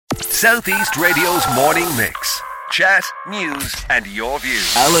South East Radio's morning mix. Chat, news and your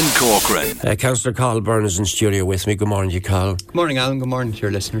views. Alan Corcoran. Councillor Cathal Byrne is in studio with me. Good morning to you, Cathal. Good morning, Alan. Good morning to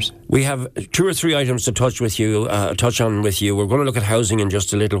your listeners. We have 2 or 3 items to touch on with you. We're going to look at housing in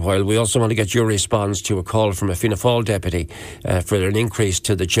just a little while. We also want to get your response to a call from a Fianna Fáil deputy for an increase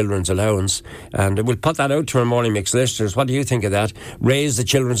to the children's allowance. And we'll put that out to our morning mix listeners. What do you think of that? Raise the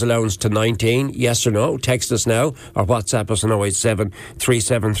children's allowance to 19, yes or no? Text us now or WhatsApp us on 087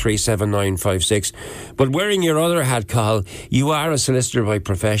 3737 956. But wearing your other hat, Cathal, you are a solicitor by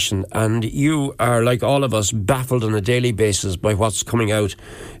profession, and you are, like all of us, baffled on a daily basis by what's coming out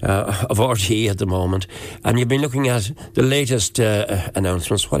of RTE at the moment. And you've been looking at the latest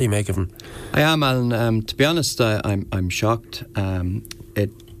announcements. What do you make of them? I am, Alan. To be honest, I'm shocked.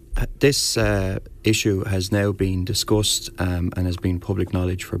 This issue has now been discussed and has been public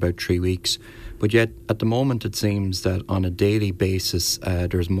knowledge for about 3 weeks. But yet, at the moment, it seems that on a daily basis,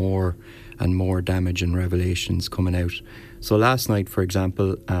 there's more and more damage and revelations coming out. So last night, for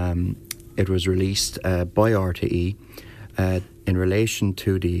example, it was released by RTE in relation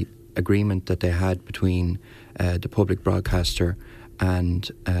to the agreement that they had between the public broadcaster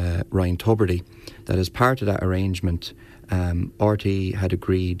and Ryan Tubridy, that as part of that arrangement, RTE had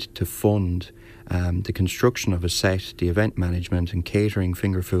agreed to fund the construction of a set, the event management and catering,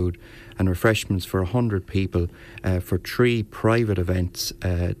 finger food and refreshments for 100 people for 3 private events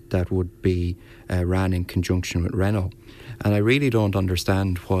that would be ran in conjunction with Renault. And I really don't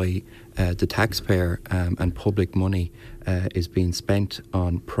understand why the taxpayer and public money is being spent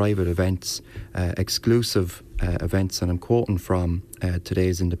on private events, exclusive events. And I'm quoting from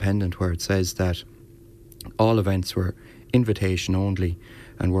today's Independent, where it says that all events were invitation only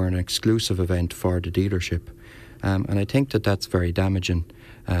and were an exclusive event for the dealership. And I think that that's very damaging,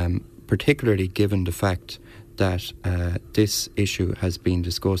 particularly given the fact that this issue has been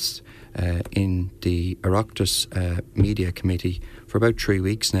discussed in the Oireachtas Media Committee for about 3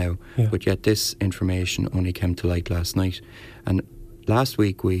 weeks now, but yet this information only came to light last night. And last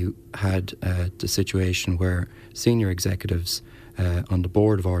week we had the situation where senior executives on the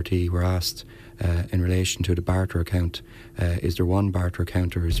board of RTE were asked in relation to the barter account, is there one barter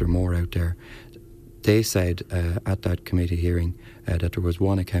account or is there more out there? They said at that committee hearing that there was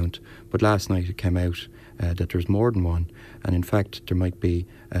one account, but last night it came out that there's more than one, and in fact there might be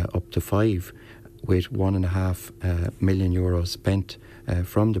up to 5, with €1.5 million spent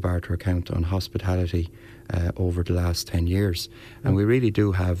from the barter account on hospitality over the last 10 years. And we really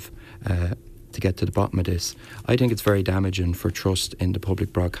do have to get to the bottom of this. I think it's very damaging for trust in the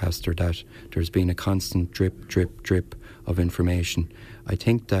public broadcaster that there's been a constant drip of information. I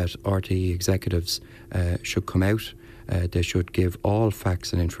think that RTE executives should come out. They should give all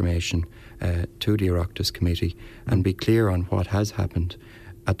facts and information to the Oireachtas Committee and be clear on what has happened.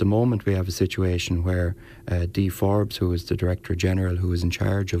 At the moment we have a situation where Dee Forbes, who is the Director General, who is in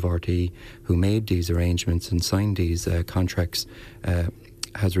charge of RTE, who made these arrangements and signed these contracts,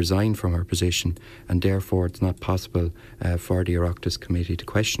 has resigned from her position, and therefore it's not possible for the Oireachtas Committee to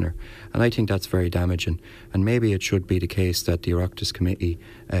question her. And I think that's very damaging. And maybe it should be the case that the Oireachtas Committee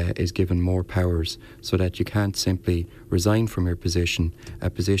is given more powers, so that you can't simply resign from your position, a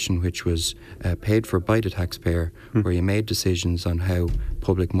position which was paid for by the taxpayer, where you made decisions on how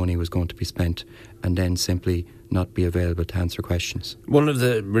public money was going to be spent, and then simply not be available to answer questions. One of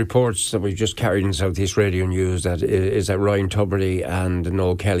the reports that we've just carried in South East Radio News is that Ryan Tubridy and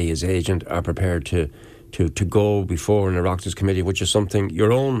Noel Kelly, his agent, are prepared to go before an Oireachtas Committee, which is something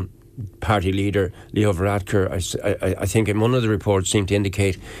your own party leader, Leo Varadkar, I think in one of the reports seemed to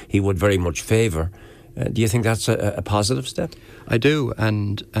indicate he would very much favour. Do you think that's a positive step? I do,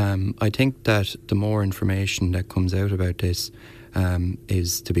 and I think that the more information that comes out about this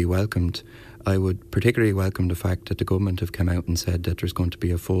is to be welcomed. I would particularly welcome the fact that the government have come out and said that there's going to be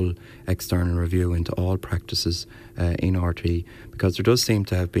a full external review into all practices in RTE, because there does seem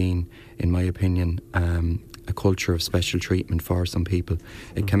to have been, in my opinion, a culture of special treatment for some people.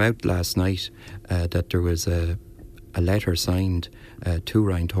 It came out last night that there was a letter signed to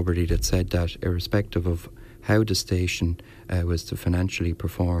Ryan Tubridy that said that irrespective of how the station was to financially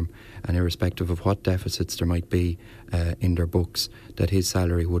perform, and irrespective of what deficits there might be in their books, that his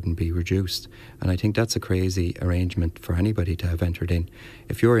salary wouldn't be reduced. And I think that's a crazy arrangement for anybody to have entered in.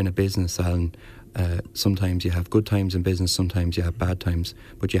 If you're in a business, Alan, sometimes you have good times in business, sometimes you have bad times,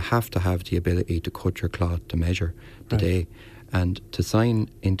 but you have to have the ability to cut your cloth to measure the day. And to sign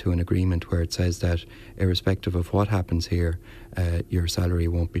into an agreement where it says that irrespective of what happens here, your salary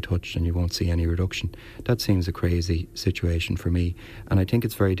won't be touched and you won't see any reduction, that seems a crazy situation for me. And I think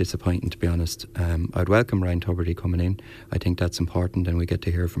it's very disappointing, to be honest. I'd welcome Ryan Tubridy coming in. I think that's important and we get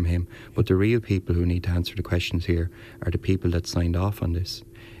to hear from him. But the real people who need to answer the questions here are the people that signed off on this.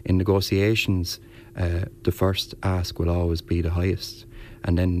 In negotiations, the first ask will always be the highest,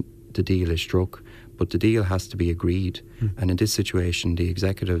 and then the deal is struck. But the deal has to be agreed. And in this situation, the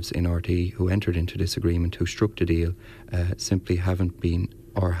executives in RT who entered into this agreement, who struck the deal, simply haven't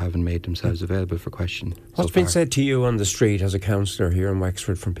made themselves available for question. What's been said to you on the street as a councillor here in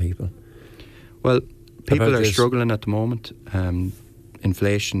Wexford from people? Well, people are struggling at the moment.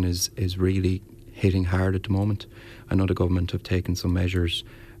 Inflation is really hitting hard at the moment. I know the government have taken some measures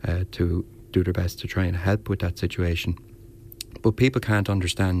to do their best to try and help with that situation. But people can't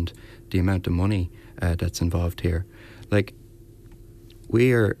understand the amount of money that's involved here. Like,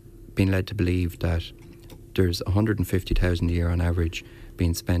 we are being led to believe that there's 150,000 a year on average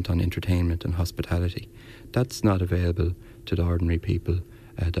being spent on entertainment and hospitality. That's not available to the ordinary people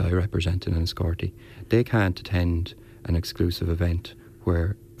that I represent in Enniscorthy. They can't attend an exclusive event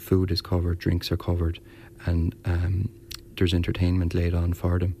where food is covered, drinks are covered, and there's entertainment laid on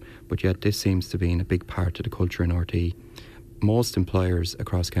for them. But yet this seems to be a big part of the culture in RT. Most employers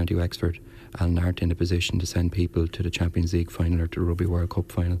across County Wexford aren't in a position to send people to the Champions League final or to the Rugby World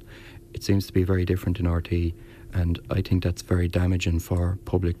Cup final. It seems to be very different in RT, and I think that's very damaging for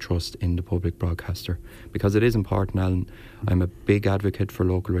public trust in the public broadcaster, because it is important, Alan. I'm a big advocate for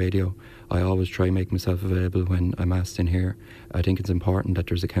local radio. I always try and make myself available when I'm asked in here. I think it's important that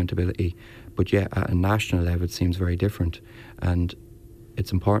there's accountability, but yeah, at a national level it seems very different, and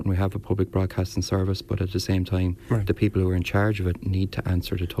it's important we have a public broadcasting service, but at the same time, the people who are in charge of it need to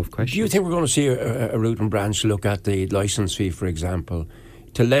answer the tough questions. Do you think we're going to see a root and branch look at the licence fee, for example,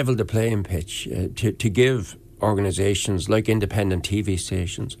 to level the playing pitch, to give organisations like independent TV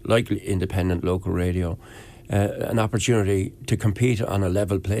stations, like independent local radio, an opportunity to compete on a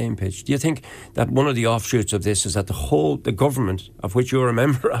level playing pitch? Do you think that one of the offshoots of this is that the government, of which you're a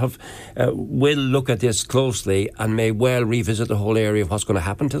member of, will look at this closely and may well revisit the whole area of what's going to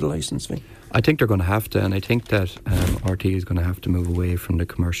happen to the licence fee? I think they're going to have to, and I think that RT is going to have to move away from the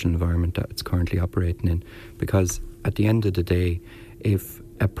commercial environment that it's currently operating in, because at the end of the day, if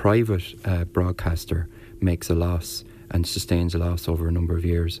a private broadcaster makes a loss and sustains a loss over a number of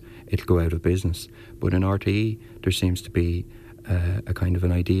years, it'll go out of business. But in RTE, there seems to be a kind of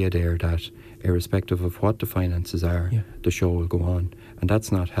an idea there that irrespective of what the finances are, the show will go on. And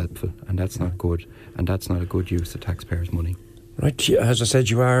that's not helpful, and that's not good, and that's not a good use of taxpayers' money. Right, as I said,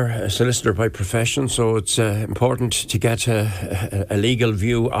 you are a solicitor by profession, so it's important to get a legal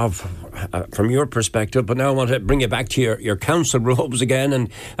view of from your perspective. But now I want to bring you back to your council robes again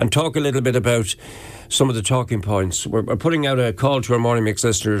and talk a little bit about some of the talking points. We're putting out a call to our Morning Mix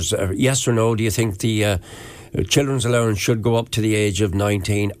listeners. Yes or no, do you think the children's allowance should go up to the age of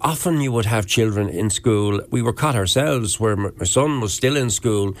 19? Often you would have children in school. We were caught ourselves where my son was still in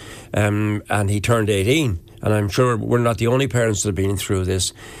school and he turned 18. And I'm sure we're not the only parents that have been through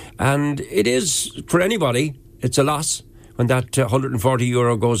this. And it is, for anybody, it's a loss when that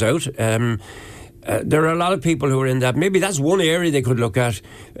 €140 goes out. There are a lot of people who are in that. Maybe that's one area they could look at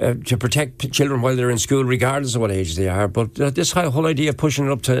to protect children while they're in school, regardless of what age they are. But this whole idea of pushing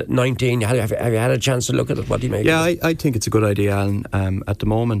it up to 19, have you had a chance to look at it? What do you make? Yeah, I think it's a good idea, Alan. At the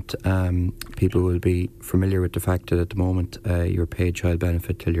moment, people will be familiar with the fact that at the moment you're paid child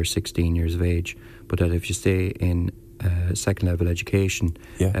benefit till you're 16 years of age, but that if you stay in second level education,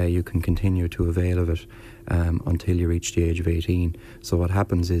 you can continue to avail of it until you reach the age of 18. So what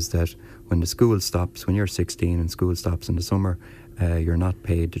happens is that when the school stops, when you're 16 and school stops in the summer, you're not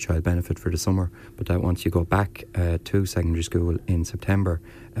paid the child benefit for the summer, but that once you go back to secondary school in September,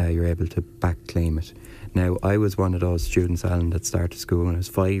 you're able to back claim it. Now, I was one of those students, Alan, that started school when I was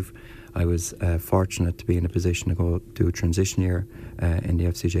 5. I was fortunate to be in a position to go do a transition year in the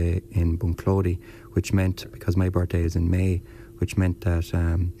FCJ in Bunclody, which meant, because my birthday is in May, which meant that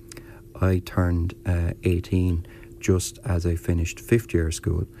I turned 18 just as I finished 5th year of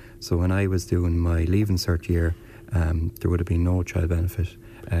school. So when I was doing my Leaving Cert year, there would have been no child benefit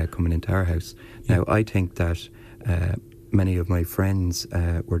coming into our house. Now, I think that many of my friends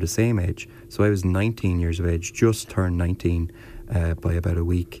were the same age. So I was 19 years of age, just turned 19 by about a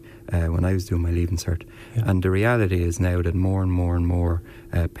week when I was doing my Leaving Cert. And the reality is now that more and more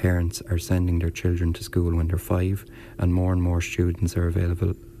parents are sending their children to school when they're 5, and more students are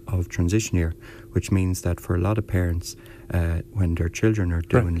available of transition year, which means that for a lot of parents, when their children are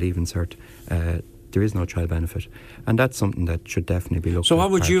doing Leaving Cert, there is no child benefit, and that's something that should definitely be looked at. So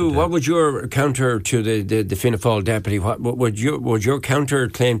what would your counter to the Fianna Fáil deputy? What would your counter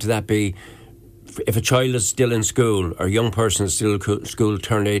claim to that be? If a child is still in school or a young person is still in school,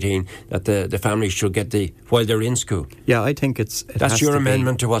 turned 18, that the family should get while they're in school? Yeah, I think that's your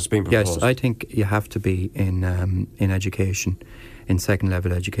amendment to what's being proposed. Yes, I think you have to be in education, in second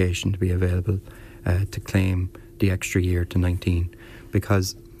level education, to be available to claim the extra year to 19,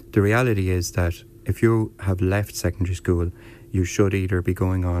 because the reality is that if you have left secondary school, you should either be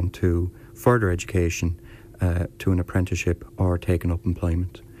going on to further education, to an apprenticeship, or taking up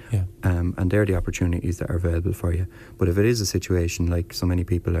employment. Yeah. And they're the opportunities that are available for you. But if it is a situation like so many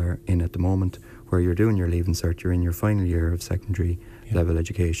people are in at the moment, where you're doing your Leaving Cert, you're in your final year of secondary level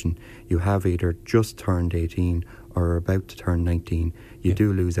education, you have either just turned 18 or are about to turn 19, you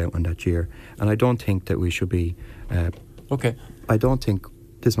do lose out on that year. And I don't think that we should be... I don't think,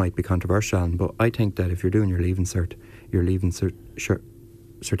 this might be controversial, but I think that if you're doing your Leaving Cert,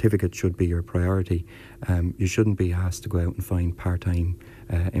 certificate should be your priority. You shouldn't be asked to go out and find part-time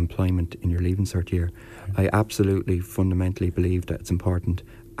employment in your Leaving Cert year. I absolutely fundamentally believe that it's important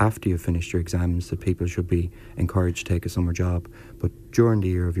after you've finished your exams that people should be encouraged to take a summer job, but during the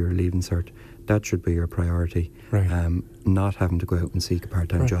year of your Leaving Cert, that should be your priority. Not having to go out and seek a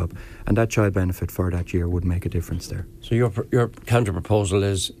part-time job, and that child benefit for that year would make a difference there. So your counter proposal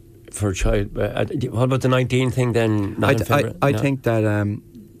is for child. What about the 19 thing then? I think that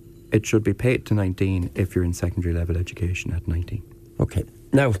it should be paid to 19 if you're in secondary level education at 19. Okay.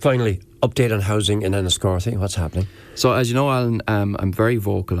 Now, finally, update on housing in Enniscorthy. What's happening? So, as you know, Alan, I'm very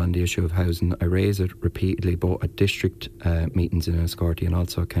vocal on the issue of housing. I raise it repeatedly, both at district meetings in Enniscorthy and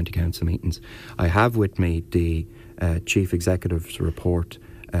also at county council meetings. I have with me the Chief Executive's report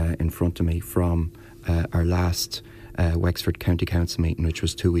in front of me from our last Wexford County Council meeting, which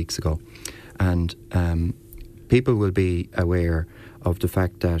was 2 weeks ago. And people will be aware of the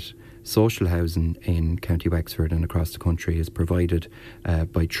fact that social housing in County Wexford and across the country is provided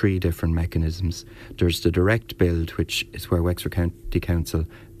by 3 different mechanisms. There's the direct build, which is where Wexford County Council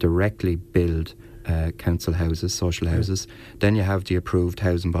directly build council houses, social houses. Then you have the approved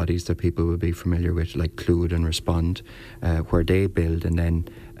housing bodies that people will be familiar with, like Clued and Respond, where they build and then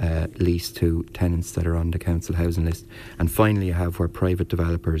lease to tenants that are on the council housing list. And finally you have where private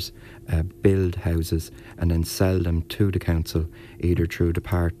developers build houses and then sell them to the council, either through the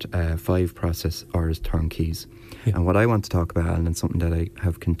Part 5 process or as turnkeys. And what I want to talk about, Alan, and something that I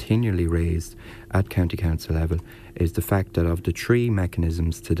have continually raised at county council level, is the fact that of the 3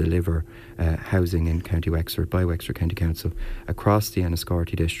 mechanisms to deliver housing in County Wexford by Wexford County Council across the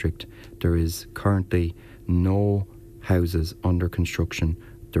Enniscorthy district, there is currently no houses under construction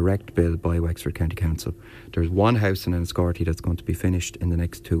direct build by Wexford County Council. There's 1 house in Enniscorthy that's going to be finished in the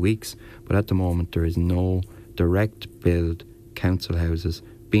next 2 weeks, but at the moment there is no direct build council houses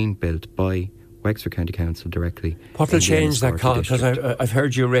being built by Wexford County Council directly. What will change that, because I've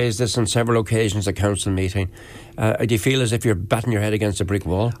heard you raise this on several occasions at council meeting. Do you feel as if you're batting your head against a brick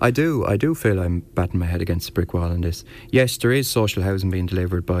wall? I do feel I'm batting my head against a brick wall on this. Yes, there is social housing being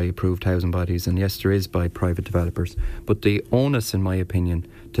delivered by approved housing bodies, and yes, there is by private developers, but the onus, in my opinion,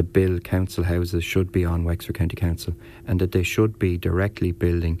 to build council houses should be on Wexford County Council, and that they should be directly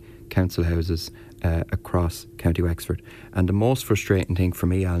building council houses across County Wexford. And the most frustrating thing for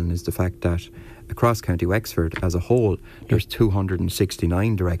me, Alan, is the fact that across County Wexford as a whole, there's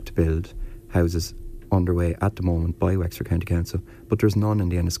 269 direct build houses underway at the moment by Wexford County Council, but there's none in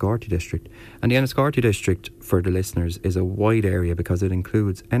the Enniscorthy district. And the Enniscorthy district, for the listeners, is a wide area because it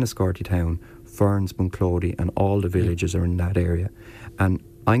includes Enniscorthy town, Ferns, Bunclody, and all the villages are in that area. And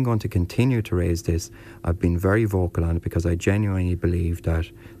I'm going to continue to raise this. I've been very vocal on it because I genuinely believe that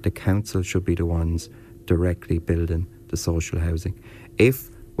the council should be the ones directly building the social housing.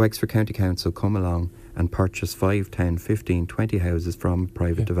 If Wexford County Council come along and purchase 5, 10, 15, 20 houses from a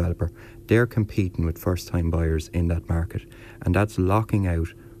private developer, they're competing with first-time buyers in that market, and that's locking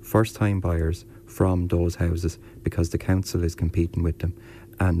out first-time buyers from those houses because the council is competing with them.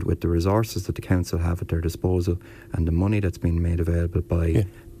 And with the resources that the council have at their disposal and the money that's been made available by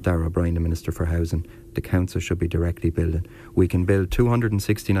Darragh O'Brien, the Minister for Housing, the council should be directly building. We can build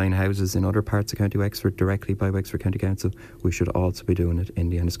 269 houses in other parts of County Wexford directly by Wexford County Council. We should also be doing it in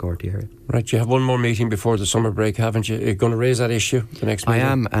the Enniscorthy area. Right, you have one more meeting before the summer break, haven't you? You're going to raise that issue the next meeting? I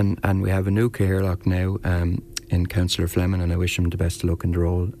am, and we have a new Caherlock now in Councillor Fleming, and I wish him the best of luck in the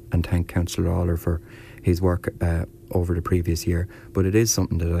role and thank Councillor Aller for his work over the previous year. But it is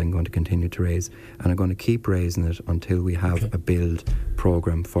something that I'm going to continue to raise, and I'm going to keep raising it until we have a build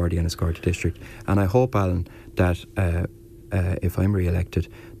programme for the Enniscorthy district. And I hope, Alan, that if I'm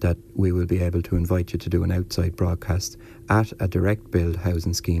re-elected, that we will be able to invite you to do an outside broadcast at a direct build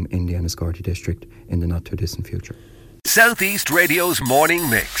housing scheme in the Enniscorthy district in the not too distant future. Southeast Radio's morning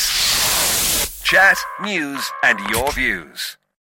mix. Chat, news and your views.